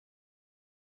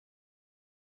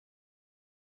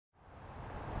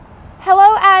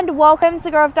and welcome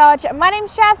to Grove Dodge. My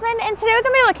name's Jasmine and today we're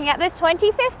going to be looking at this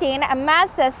 2015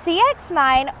 Mazda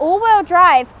CX-9 all-wheel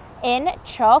drive in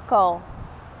charcoal.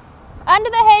 Under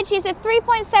the hood, she's a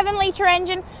 3.7 litre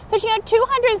engine pushing out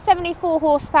 274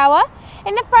 horsepower.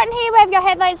 In the front here we have your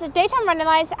headlights, daytime running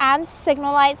lights and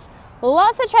signal lights.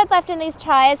 Lots of tread left in these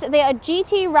tyres. They are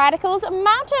GT Radicals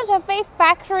mounted with a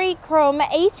factory chrome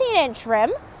 18-inch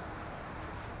rim.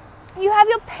 You have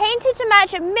your painted to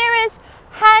match mirrors,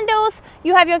 handles,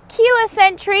 you have your keyless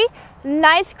entry,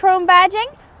 nice chrome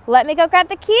badging. Let me go grab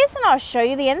the keys and I'll show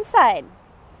you the inside.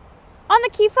 On the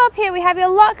key fob here we have your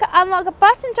lock, unlock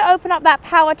button to open up that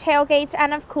power tailgate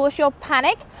and of course your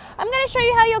panic. I'm going to show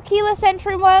you how your keyless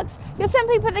entry works. You'll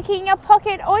simply put the key in your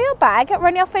pocket or your bag,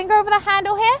 run your finger over the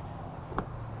handle here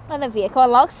and the vehicle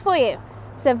unlocks for you.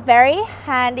 It's a very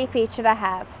handy feature to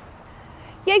have.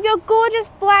 You have your gorgeous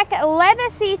black leather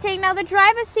seating. Now the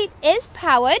driver's seat is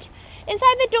powered.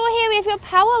 Inside the door here we have your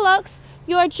power locks,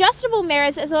 your adjustable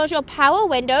mirrors as well as your power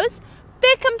windows.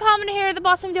 Big compartment here at the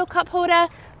bottom with your cup holder.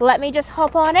 Let me just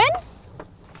hop on in.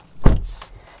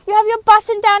 You have your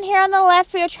button down here on the left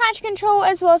for your traction control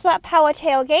as well as that power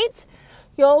tailgate.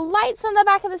 Your lights on the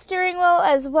back of the steering wheel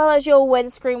as well as your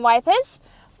windscreen wipers.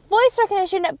 Voice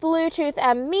recognition, Bluetooth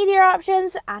and media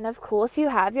options, and of course you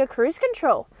have your cruise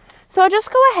control. So I'll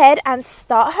just go ahead and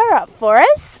start her up for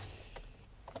us.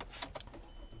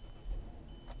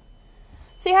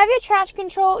 So you have your traction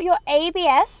control, your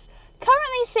ABS,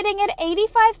 currently sitting at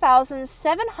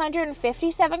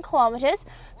 85,757 kilometers,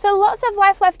 so lots of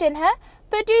life left in her,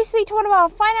 but do speak to one of our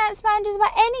finance managers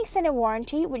about any extended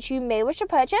warranty which you may wish to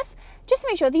purchase. Just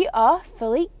make sure that you are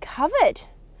fully covered.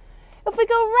 If we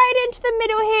go right into the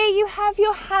middle here, you have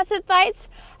your hazard lights,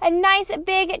 a nice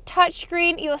big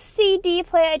touchscreen, your CD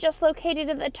player just located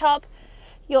at the top,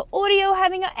 your audio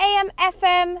having your AM,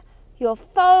 FM, your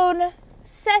phone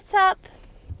setup,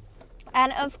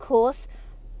 and of course,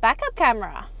 backup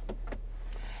camera.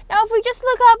 Now if we just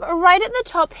look up right at the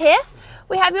top here,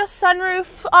 we have your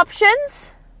sunroof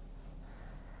options,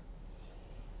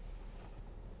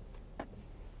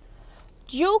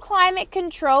 dual climate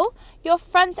control, your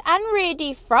front and rear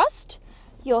defrost,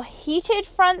 your heated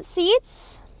front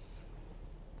seats,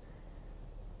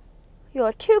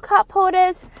 your 2 cup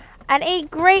holders, and a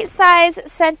great size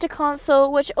center console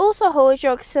which also holds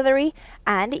your auxiliary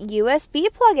and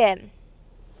USB plug-in.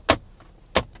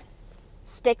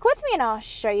 Stick with me and I'll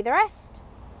show you the rest.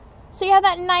 So you have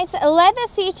that nice leather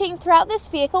seating throughout this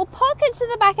vehicle, pockets in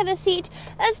the back of the seat,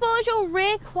 as well as your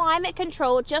rear climate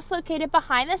control just located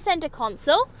behind the center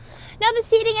console. Now the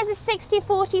seating is a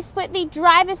 60-40 split, the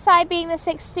driver's side being the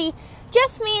 60,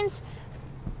 just means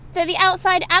that the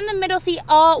outside and the middle seat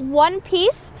are one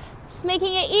piece, just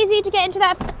making it easy to get into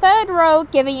that third row,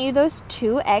 giving you those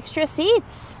 2 extra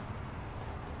seats.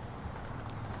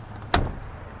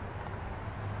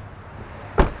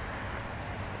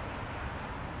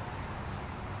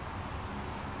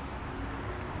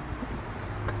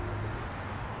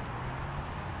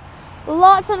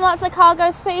 Lots and lots of cargo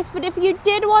space, but if you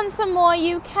did want some more,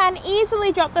 you can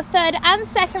easily drop the third and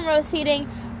second row seating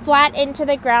flat into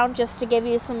the ground just to give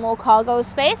you some more cargo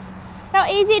space. Now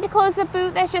easy to close the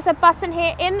boot, there's just a button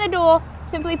here in the door,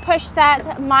 simply push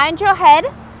that, mind your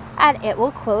head, and it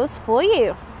will close for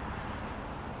you.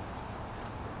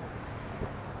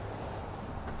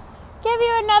 Give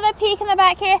you another peek in the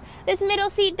back here. This middle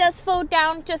seat does fold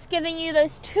down, just giving you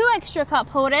those 2 extra cup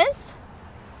holders.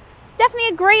 Definitely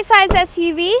a great size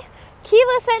SUV,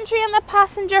 keyless entry on the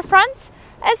passenger front,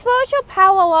 as well as your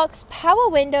power locks, power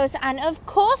windows, and of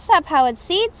course that powered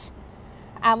seats.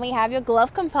 And we have your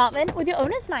glove compartment with your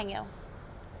owner's manual.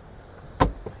 So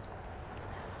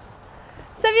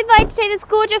if you'd like to take this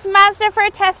gorgeous Mazda for a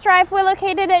test drive, we're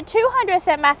located at 200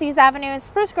 St. Matthews Avenue in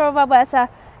Spruce Grove, Alberta,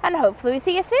 and hopefully we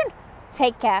see you soon.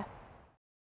 Take care.